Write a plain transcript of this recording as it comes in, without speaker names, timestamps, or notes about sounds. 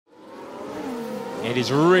It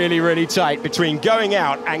is really, really tight between going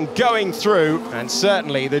out and going through, and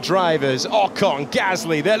certainly the drivers, Ocon,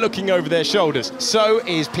 Gasly, they're looking over their shoulders. So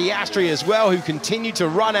is Piastri as well, who continued to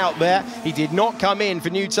run out there. He did not come in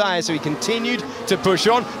for new tyres, so he continued to push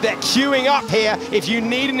on. They're queuing up here. If you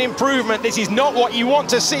need an improvement, this is not what you want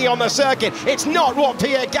to see on the circuit. It's not what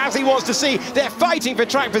Pierre Gasly wants to see. They're fighting for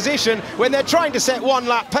track position when they're trying to set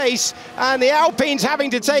one-lap pace, and the Alpines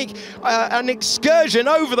having to take an excursion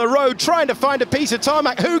over the road, trying to find a piece of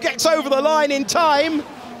tarmac. Who gets over the line in time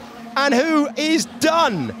and who is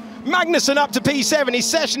done? Magnussen up to P7, his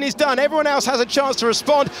session is done. Everyone else has a chance to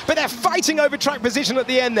respond, but they're fighting over track position at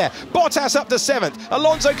the end there. Bottas up to 7th.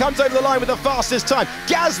 Alonso comes over the line with the fastest time.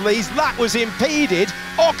 Gasly's lap was impeded.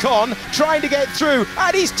 Ocon trying to get through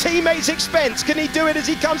at his teammate's expense. Can he do it as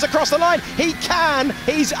he comes across the line? He can.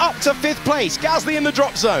 He's up to 5th place. Gasly in the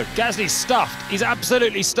drop zone. Gasly's stuffed. He's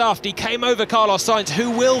absolutely stuffed. He came over Carlos Sainz,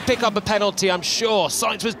 who will pick up a penalty, I'm sure.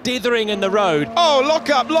 Sainz was dithering in the road. Oh,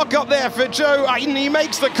 lock up there for Joe. He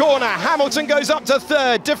makes the corner. Hamilton goes up to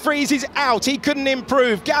 3rd. De Vries is out. He couldn't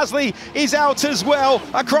improve. Gasly is out as well.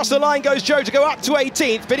 Across the line goes Joe to go up to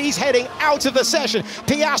 18th, but he's heading out of the session.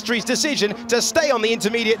 Piastri's decision to stay on the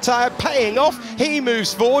intermediate tyre paying off. He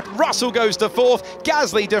moves forward. Russell goes to 4th.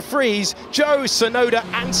 Gasly, De Vries, Joe, Tsunoda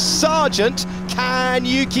and Sargent. Can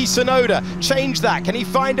Yuki Tsunoda change that? Can he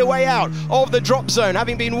find a way out of the drop zone,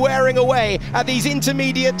 having been wearing away at these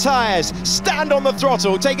intermediate tyres? Stand on the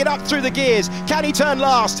throttle, take it up through the gears. Can he turn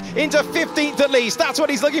last into 15th at least? That's what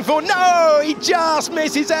he's looking for. No, he just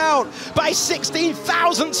misses out by 16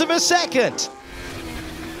 thousandths of a second.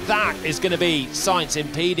 That is going to be Sainz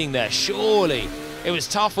impeding there, surely. It was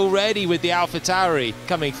tough already with the AlphaTauri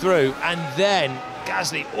coming through, and then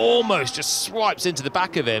Gasly almost just swipes into the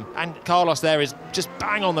back of him, and Carlos there is just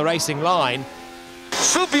bang on the racing line.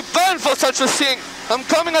 Should be banned for such a thing. I'm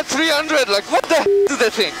coming at 300, like what the do they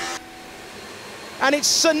think? And it's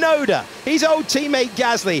Tsunoda, his old teammate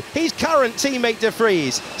Gasly, his current teammate De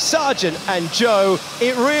Vries, Sargent and Joe.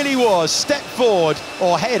 It really was step forward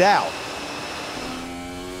or head out.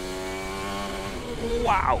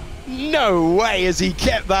 Wow. No way has he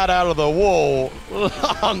kept that out of the wall.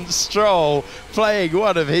 Lance Stroll playing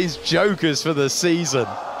one of his jokers for the season.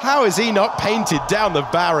 How is he not painted down the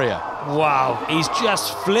barrier? Wow, he's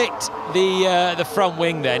just flicked the front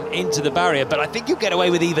wing then into the barrier, but I think you'll get away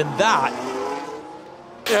with even that.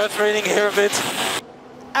 Yeah, it's raining here a bit.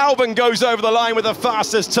 Albon goes over the line with the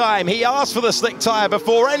fastest time. He asked for the slick tyre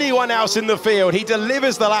before anyone else in the field. He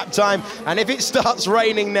delivers the lap time, and if it starts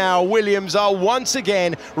raining now, Williams are once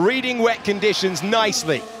again reading wet conditions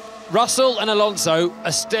nicely. Russell and Alonso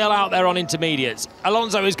are still out there on intermediates.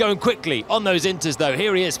 Alonso is going quickly on those inters though.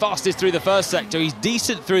 Here he is, fastest through the first sector. He's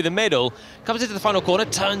decent through the middle. Comes into the final corner,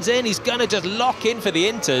 turns in. He's going to just lock in for the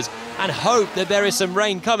inters and hope that there is some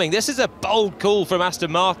rain coming. This is a bold call from Aston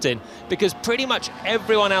Martin because pretty much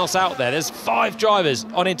everyone else out there, there's 5 drivers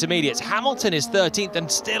on intermediates. Hamilton is 13th and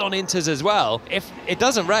still on inters as well. If it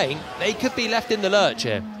doesn't rain, they could be left in the lurch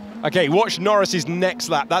here. Okay, watch Norris's next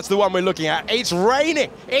lap. That's the one we're looking at. It's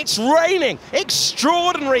raining. It's raining.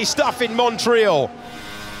 Extraordinary stuff in Montreal.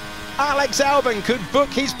 Alex Albon could book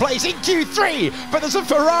his place in Q3, but there's a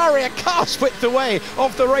Ferrari a car's width away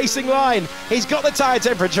off the racing line. He's got the tyre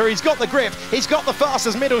temperature, he's got the grip, he's got the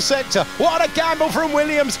fastest middle sector. What a gamble from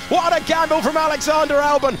Williams. What a gamble from Alexander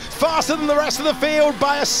Albon. Faster than the rest of the field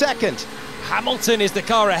by a second. Hamilton is the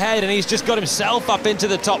car ahead and he's just got himself up into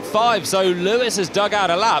the top 5, so Lewis has dug out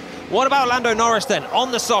a lap. What about Lando Norris then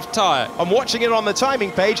on the soft tyre? I'm watching it on the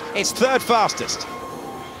timing page, it's 3rd fastest.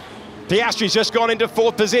 Piastri's just gone into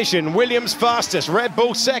 4th position. Williams fastest, Red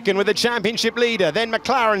Bull 2nd with the championship leader, then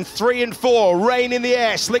McLaren 3 and 4, rain in the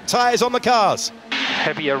air, slick tyres on the cars.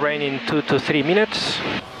 Heavier rain in 2 to 3 minutes.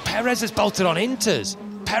 Perez has bolted on inters.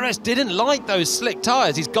 Perez didn't like those slick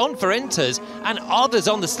tyres. He's gone for inters, and others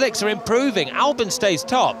on the slicks are improving. Albon stays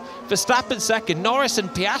top. Verstappen 2nd. Norris and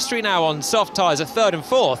Piastri now on soft tyres are 3rd and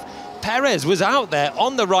 4th. Perez was out there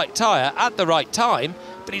on the right tyre at the right time,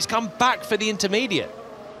 but he's come back for the intermediate.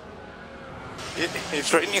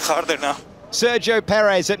 It's raining harder now. Sergio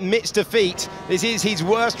Perez admits defeat. This is his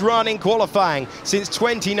worst run in qualifying since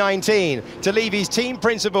 2019. To leave his team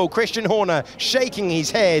principal, Christian Horner, shaking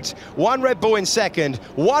his head. 1 Red Bull in 2nd,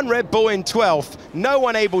 1 Red Bull in 12th. No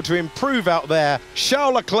one able to improve out there.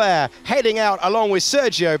 Charles Leclerc heading out along with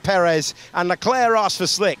Sergio Perez, and Leclerc asked for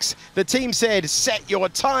slicks. The team said, set your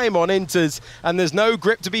time on inters, and there's no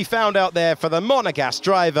grip to be found out there for the Monegasque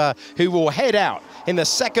driver, who will head out in the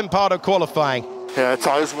second part of qualifying. Yeah,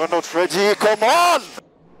 tires were not ready, come on!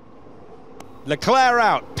 Leclerc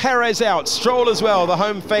out, Perez out, Stroll as well, the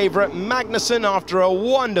home favourite. Magnussen, after a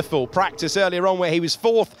wonderful practice earlier on where he was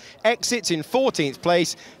 4th, exits in 14th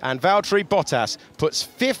place, and Valtteri Bottas puts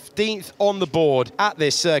 15th on the board at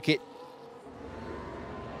this circuit.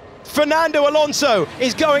 Fernando Alonso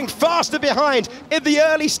is going faster behind in the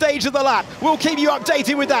early stage of the lap. We'll keep you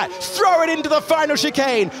updated with that. Throw it into the final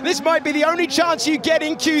chicane. This might be the only chance you get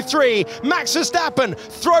in Q3. Max Verstappen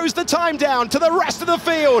throws the time down to the rest of the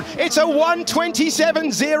field. It's a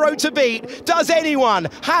 1:27.0 to beat. Does anyone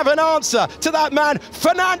have an answer to that man?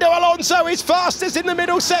 Fernando Alonso is fastest in the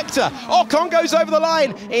middle sector. Ocon goes over the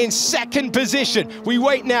line in 2nd position. We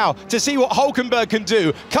wait now to see what Hülkenberg can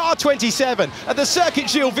do. Car 27 at the circuit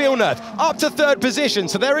Gilles Villeneuve up to 3rd position,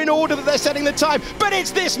 so they're in order that they're setting the time, but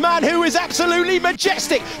it's this man who is absolutely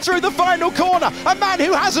majestic through the final corner, a man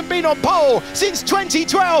who hasn't been on pole since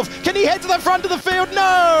 2012. Can he head to the front of the field?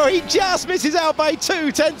 No, he just misses out by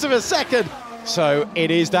 0.2 of a second. So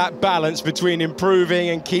it is that balance between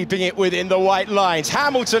improving and keeping it within the white lines.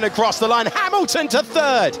 Hamilton across the line, Hamilton to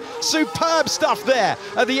 3rd. Superb stuff there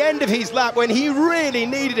at the end of his lap when he really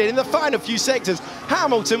needed it in the final few sectors.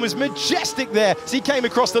 Hamilton was majestic there as he came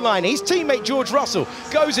across the line. His teammate George Russell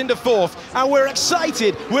goes into 4th, and we're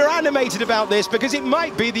excited, we're animated about this because it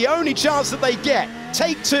might be the only chance that they get.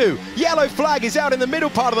 Take 2. Yellow flag is out in the middle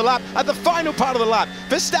part of the lap, at the final part of the lap.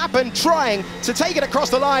 Verstappen trying to take it across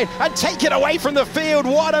the line and take it away from the field.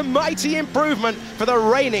 What a mighty improvement for the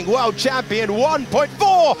reigning world champion.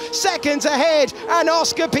 1.4 seconds ahead, and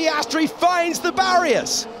Oscar Piastri finds the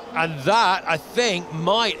barriers. And that, I think,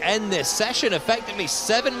 might end this session. Effectively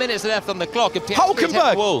 7 minutes left on the clock. And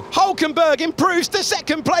Hülkenberg improves to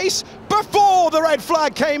 2nd place before the red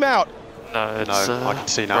flag came out. No, I can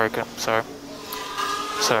see now. Broken.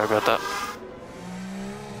 Sorry about that.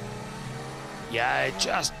 Yeah,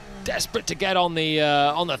 just desperate to get on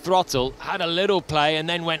the throttle. Had a little play and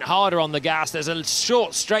then went harder on the gas. There's a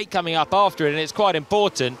short straight coming up after it, and it's quite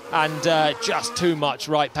important. And just too much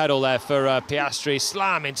right pedal there for Piastri.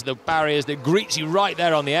 Slam into the barriers that greets you right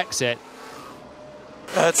there on the exit.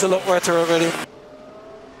 It's a lot wetter already.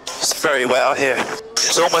 It's very wet out here.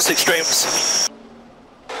 It's almost extremes.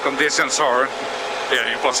 Conditions are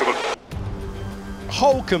impossible.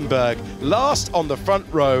 Hülkenberg last on the front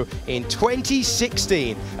row in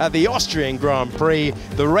 2016 at the Austrian Grand Prix.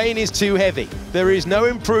 The rain is too heavy. There is no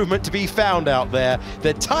improvement to be found out there.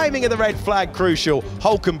 The timing of the red flag crucial.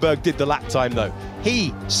 Hülkenberg did the lap time though.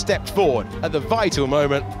 He stepped forward at the vital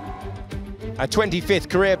moment. A 25th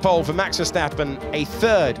career pole for Max Verstappen, a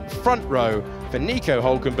 3rd front row for Nico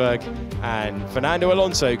Hülkenberg, and Fernando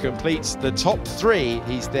Alonso completes the top 3.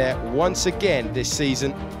 He's there once again this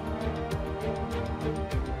season.